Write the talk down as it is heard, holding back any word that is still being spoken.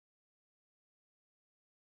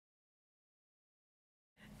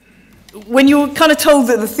when you're kind of told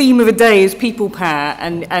that the theme of a day is people power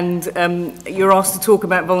and you're asked to talk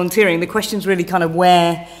about volunteering, the question's really kind of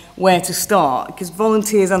where to start, because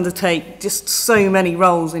volunteers undertake just so many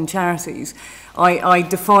roles in charities. I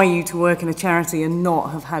defy you to work in a charity and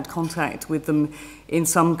not have had contact with them in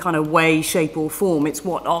some kind of way, shape or form. It's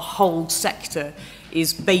what our whole sector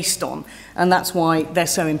is based on, and that's why they're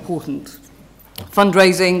so important.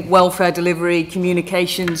 Fundraising, welfare delivery,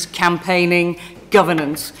 communications, campaigning,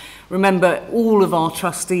 governance. Remember, all of our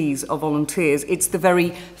trustees are volunteers. It's the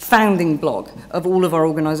very founding block of all of our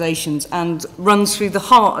organisations and runs through the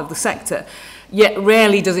heart of the sector. Yet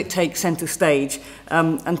rarely does it take centre stage,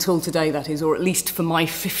 until today that is, or at least for my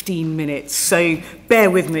 15 minutes. So bear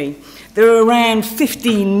with me. There are around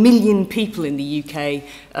 15 million people in the UK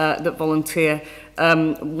that volunteer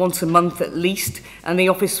once a month at least, and the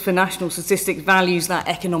Office for National Statistics values that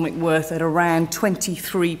economic worth at around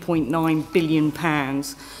 £23.9 billion.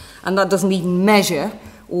 And that doesn't even measure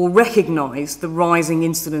or recognise the rising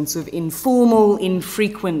incidence of informal,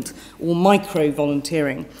 infrequent or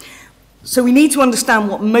micro-volunteering. So we need to understand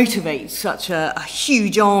what motivates such a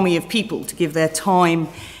huge army of people to give their time,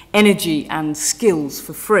 energy and skills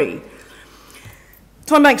for free.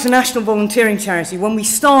 TimeBank's a national volunteering charity. When we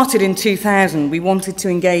started in 2000, we wanted to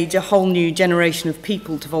engage a whole new generation of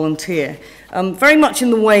people to volunteer, very much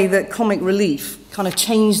in the way that Comic Relief kind of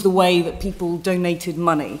changed the way that people donated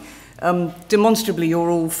money. Demonstrably, you're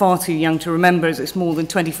all far too young to remember, as it's more than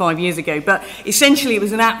 25 years ago, but essentially it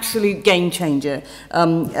was an absolute game changer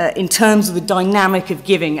in terms of the dynamic of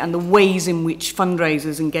giving and the ways in which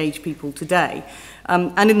fundraisers engage people today.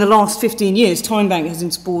 And in the last 15 years, TimeBank has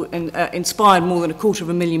inspired more than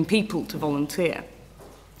 250,000 people to volunteer.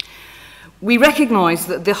 We recognise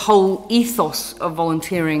that the whole ethos of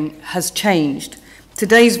volunteering has changed.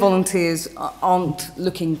 Today's volunteers aren't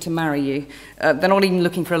looking to marry you. They're not even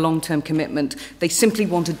looking for a long-term commitment. They simply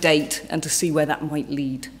want a date and to see where that might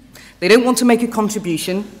lead. They don't want to make a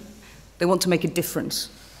contribution. They want to make a difference.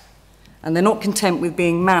 And they're not content with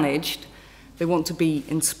being managed. They want to be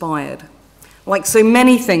inspired. Like so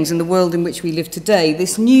many things in the world in which we live today,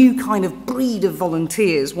 this new kind of breed of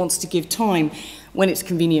volunteers wants to give time when it's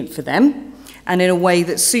convenient for them and in a way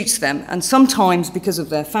that suits them. And sometimes, because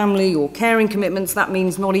of their family or caring commitments, that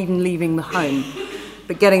means not even leaving the home,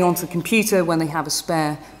 but getting onto the computer when they have a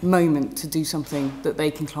spare moment to do something that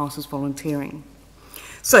they can class as volunteering.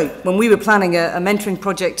 So, when we were planning a mentoring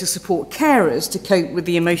project to support carers to cope with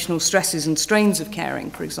the emotional stresses and strains of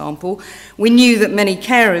caring, for example, we knew that many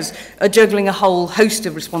carers are juggling a whole host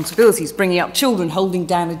of responsibilities, bringing up children, holding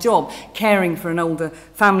down a job, caring for an older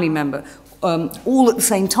family member, all at the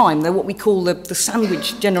same time. They're what we call the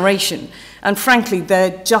sandwich generation, and frankly,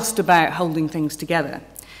 they're just about holding things together.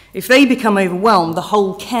 If they become overwhelmed, the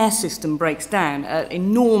whole care system breaks down at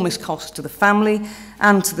enormous cost to the family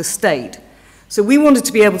and to the state. So we wanted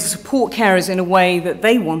to be able to support carers in a way that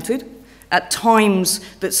they wanted, at times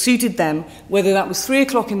that suited them, whether that was 3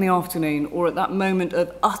 o'clock in the afternoon or at that moment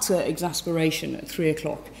of utter exasperation at 3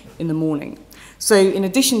 o'clock in the morning. So in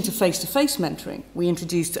addition to face-to-face mentoring, we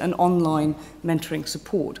introduced an online mentoring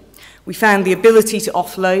support. We found the ability to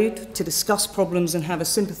offload, to discuss problems and have a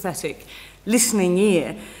sympathetic listening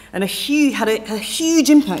ear, and had a huge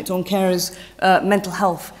impact on carers' mental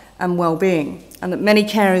health and well-being, and that many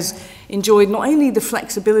carers enjoyed not only the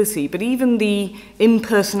flexibility, but even the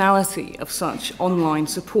impersonality of such online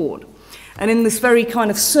support. And in this very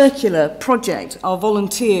kind of circular project, our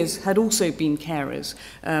volunteers had also been carers.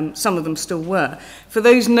 Some of them still were. For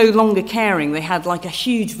those no longer caring, they had like a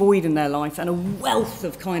huge void in their life and a wealth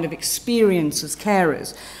of kind of experience as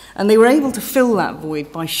carers. And they were able to fill that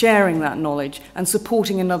void by sharing that knowledge and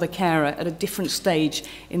supporting another carer at a different stage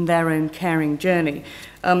in their own caring journey.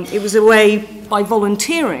 It was a way, by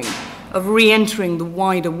volunteering, of re-entering the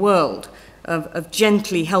wider world, of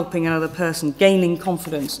gently helping another person, gaining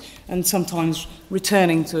confidence, and sometimes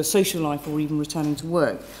returning to a social life or even returning to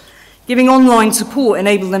work. Giving online support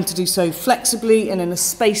enabled them to do so flexibly and in a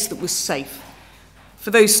space that was safe.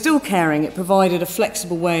 For those still caring, it provided a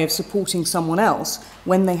flexible way of supporting someone else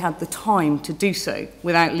when they had the time to do so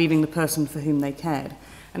without leaving the person for whom they cared.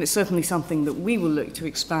 And it's certainly something that we will look to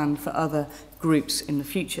expand for other groups in the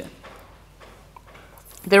future.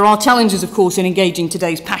 There are challenges, of course, in engaging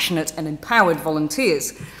today's passionate and empowered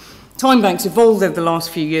volunteers. TimeBank's evolved over the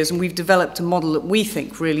last few years, and we've developed a model that we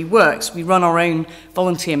think really works. We run our own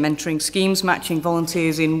volunteer mentoring schemes, matching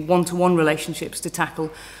volunteers in one-to-one relationships to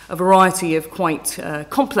tackle a variety of quite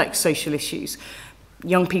complex social issues.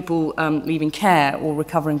 Young people leaving care or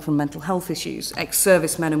recovering from mental health issues,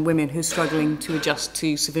 ex-servicemen and women who are struggling to adjust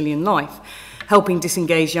to civilian life, helping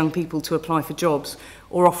disengaged young people to apply for jobs,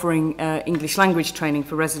 or offering English language training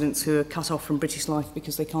for residents who are cut off from British life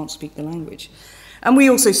because they can't speak the language. And we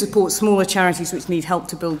also support smaller charities which need help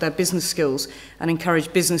to build their business skills and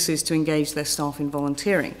encourage businesses to engage their staff in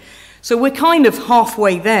volunteering. So we're kind of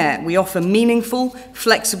halfway there. We offer meaningful,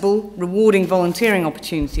 flexible, rewarding volunteering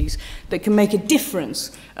opportunities that can make a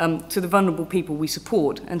difference to the vulnerable people we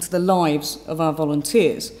support and to the lives of our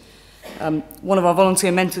volunteers. One of our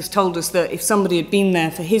volunteer mentors told us that if somebody had been there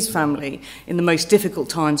for his family in the most difficult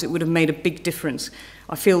times, it would have made a big difference.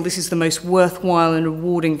 I feel this is the most worthwhile and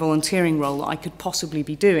rewarding volunteering role that I could possibly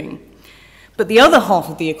be doing. But the other half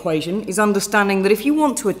of the equation is understanding that if you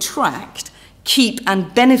want to attract, keep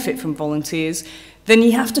and benefit from volunteers, then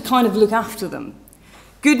you have to kind of look after them.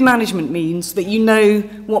 Good management means that you know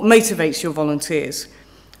what motivates your volunteers.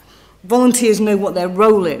 Volunteers know what their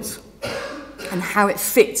role is and how it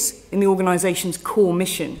fits in the organisation's core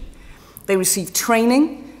mission. They receive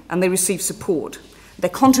training and they receive support. Their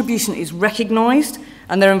contribution is recognised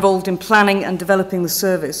and they're involved in planning and developing the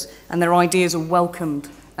service, and their ideas are welcomed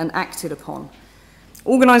and acted upon.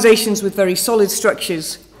 Organisations with very solid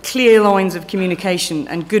structures, clear lines of communication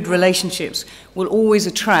and good relationships will always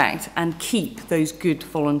attract and keep those good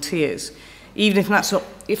volunteers. Even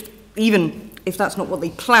if that's not what they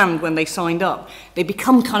planned when they signed up, they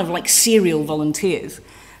become kind of like serial volunteers.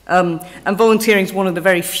 And volunteering is one of the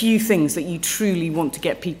very few things that you truly want to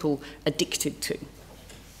get people addicted to.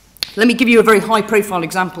 Let me give you a very high-profile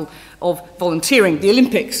example of volunteering. The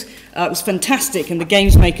Olympics was fantastic, and the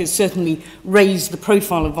Games makers certainly raised the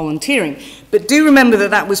profile of volunteering. But do remember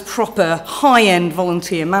that that was proper, high-end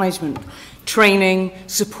volunteer management, training,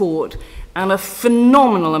 support, and a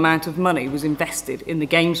phenomenal amount of money was invested in the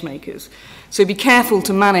Games makers. So be careful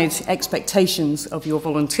to manage expectations of your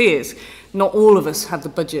volunteers. Not all of us have the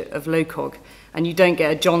budget of LOCOG, and you don't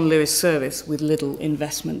get a John Lewis service with little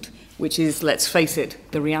investment, which is, let's face it,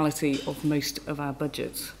 the reality of most of our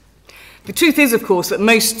budgets. The truth is, of course, that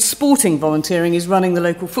most sporting volunteering is running the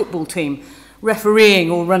local football team, refereeing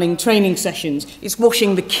or running training sessions. It's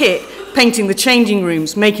washing the kit, painting the changing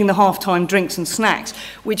rooms, making the half-time drinks and snacks,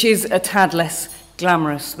 which is a tad less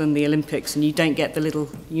glamorous than the Olympics, and you don't get the little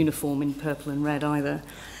uniform in purple and red either.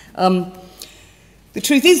 The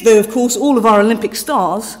truth is, though, of course, all of our Olympic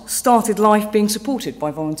stars started life being supported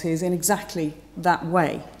by volunteers in exactly that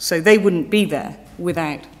way. So they wouldn't be there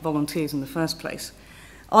without volunteers in the first place.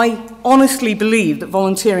 I honestly believe that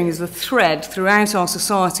volunteering is a thread throughout our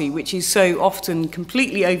society which is so often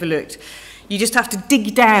completely overlooked. You just have to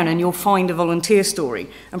dig down and you'll find a volunteer story,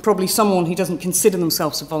 and probably someone who doesn't consider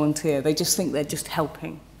themselves a volunteer. They just think they're just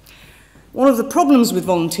helping. One of the problems with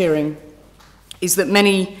volunteering is that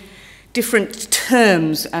many different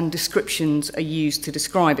terms and descriptions are used to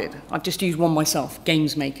describe it. I've just used one myself,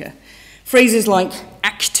 games maker. Phrases like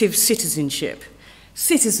active citizenship,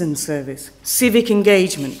 citizen service, civic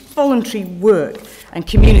engagement, voluntary work, and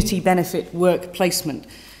community benefit work placement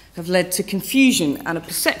have led to confusion and a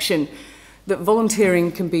perception that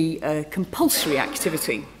volunteering can be a compulsory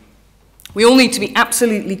activity. We all need to be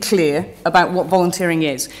absolutely clear about what volunteering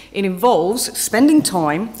is. It involves spending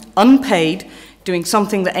time, unpaid, doing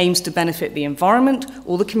something that aims to benefit the environment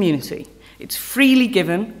or the community. It's freely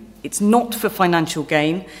given, it's not for financial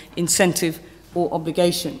gain, incentive, or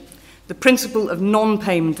obligation. The principle of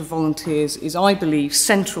non-payment of volunteers is, I believe,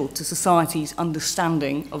 central to society's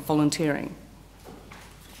understanding of volunteering.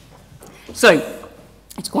 So,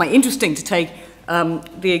 it's quite interesting to take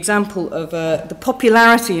the example of the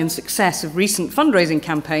popularity and success of recent fundraising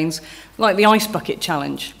campaigns like the Ice Bucket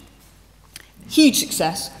Challenge. Huge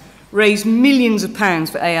success, raised millions of pounds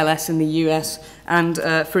for ALS in the US and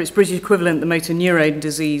for its British equivalent, the motor neurone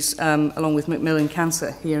disease, along with Macmillan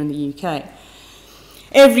Cancer here in the UK.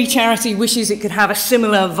 Every charity wishes it could have a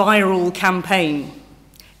similar viral campaign.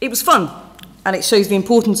 It was fun, and it shows the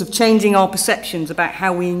importance of changing our perceptions about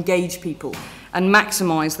how we engage people and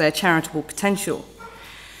maximise their charitable potential.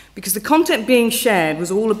 Because the content being shared was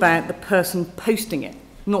all about the person posting it,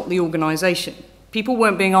 not the organisation. People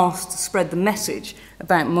weren't being asked to spread the message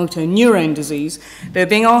about motor neurone disease. They were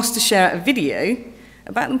being asked to share a video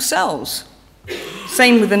about themselves.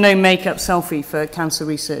 Same with the no makeup selfie for Cancer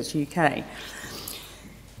Research UK.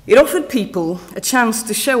 It offered people a chance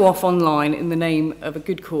to show off online in the name of a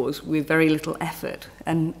good cause with very little effort.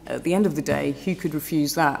 And at the end of the day, who could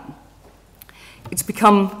refuse that? It's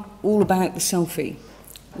become all about the selfie,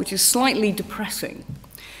 which is slightly depressing.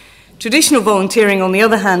 Traditional volunteering, on the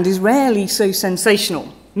other hand, is rarely so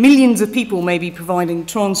sensational. Millions of people may be providing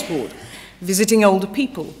transport, visiting older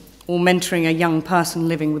people, or mentoring a young person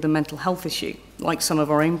living with a mental health issue, like some of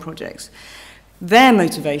our own projects. Their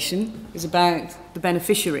motivation is about the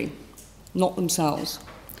beneficiary, not themselves.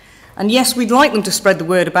 And yes, we'd like them to spread the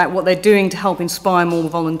word about what they're doing to help inspire more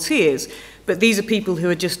volunteers, but these are people who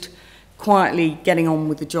are just quietly getting on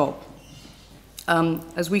with the job.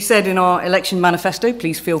 As we said in our election manifesto,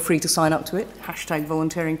 please feel free to sign up to it,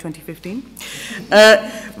 #volunteering2015.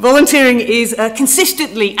 Volunteering is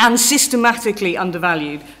consistently and systematically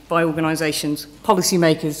undervalued by organisations,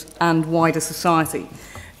 policymakers and wider society.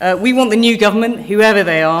 We want the new government, whoever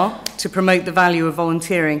they are, to promote the value of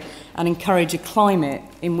volunteering and encourage a climate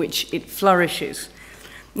in which it flourishes.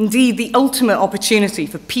 Indeed, the ultimate opportunity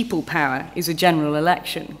for people power is a general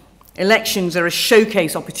election. Elections are a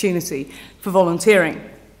showcase opportunity for volunteering.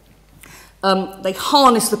 They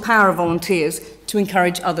harness the power of volunteers to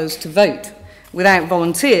encourage others to vote. Without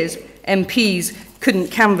volunteers, MPs couldn't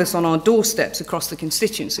canvass on our doorsteps across the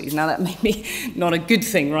constituencies. Now, that may be not a good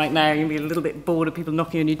thing right now. You'll be a little bit bored of people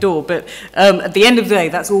knocking on your door. But at the end of the day,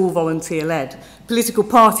 that's all volunteer-led. Political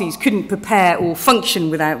parties couldn't prepare or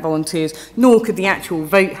function without volunteers, nor could the actual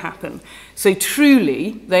vote happen. So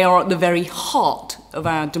truly, they are at the very heart of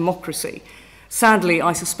our democracy. Sadly,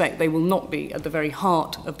 I suspect they will not be at the very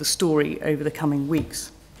heart of the story over the coming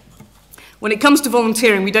weeks. When it comes to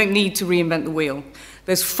volunteering, we don't need to reinvent the wheel.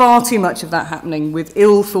 There's far too much of that happening with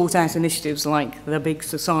ill-thought-out initiatives like the Big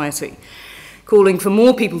Society, calling for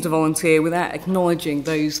more people to volunteer without acknowledging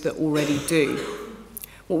those that already do.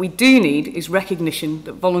 What we do need is recognition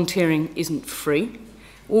that volunteering isn't free.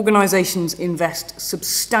 Organisations invest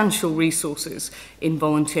substantial resources in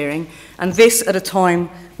volunteering, and this at a time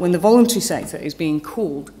when the voluntary sector is being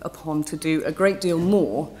called upon to do a great deal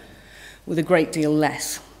more with a great deal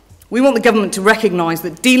less. We want the government to recognise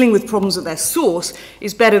that dealing with problems at their source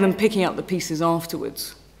is better than picking up the pieces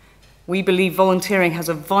afterwards. We believe volunteering has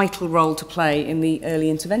a vital role to play in the early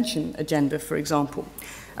intervention agenda, for example,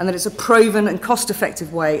 and that it's a proven and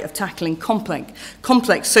cost-effective way of tackling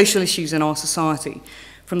complex social issues in our society,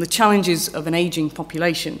 from the challenges of an ageing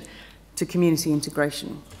population to community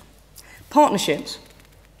integration. Partnerships,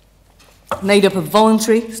 made up of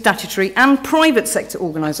voluntary, statutory and private sector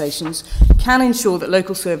organisations, can ensure that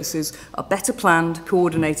local services are better planned,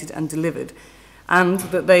 coordinated and delivered, and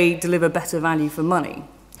that they deliver better value for money.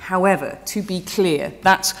 However, to be clear,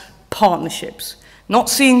 that's partnerships, not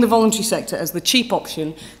seeing the voluntary sector as the cheap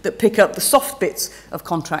option that pick up the soft bits of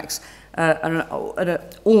contracts at an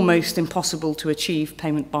almost impossible to achieve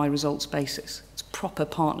payment by results basis. It's proper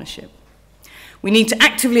partnership. We need to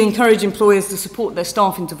actively encourage employers to support their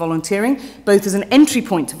staff into volunteering, both as an entry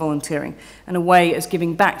point to volunteering and a way as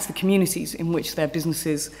giving back to the communities in which their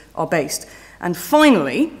businesses are based. And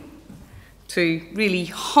finally, to really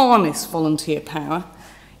harness volunteer power,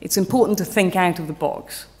 it's important to think out of the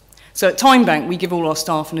box. So at TimeBank, we give all our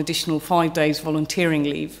staff an additional 5 days volunteering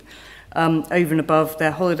leave over and above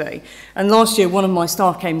their holiday. And last year, one of my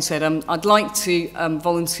staff came and said, I'd like to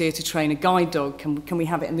volunteer to train a guide dog. Can we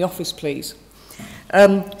have it in the office, please?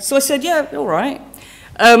 So I said, yeah, all right.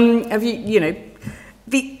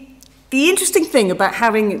 The interesting thing about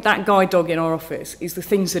having that guide dog in our office is the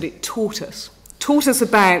things that it taught us. Taught us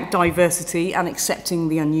about diversity and accepting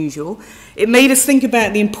the unusual. It made us think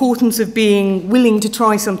about the importance of being willing to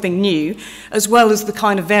try something new, as well as the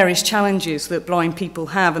kind of various challenges that blind people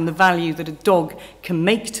have and the value that a dog can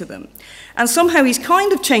make to them. And somehow he's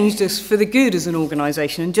kind of changed us for the good as an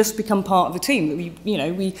organisation and just become part of the team that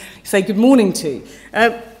we say good morning to.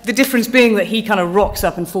 The difference being that he kind of rocks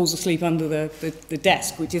up and falls asleep under the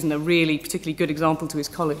desk, which isn't a really particularly good example to his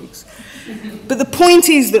colleagues. But the point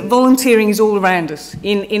is that volunteering is all around us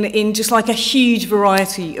in just like a huge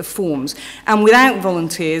variety of forms. And without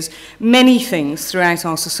volunteers, many things throughout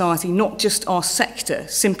our society, not just our sector,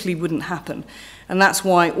 simply wouldn't happen. And that's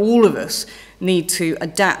why all of us need to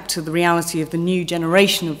adapt to the reality of the new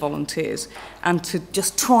generation of volunteers and to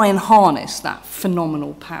just try and harness that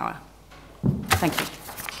phenomenal power. Thank you.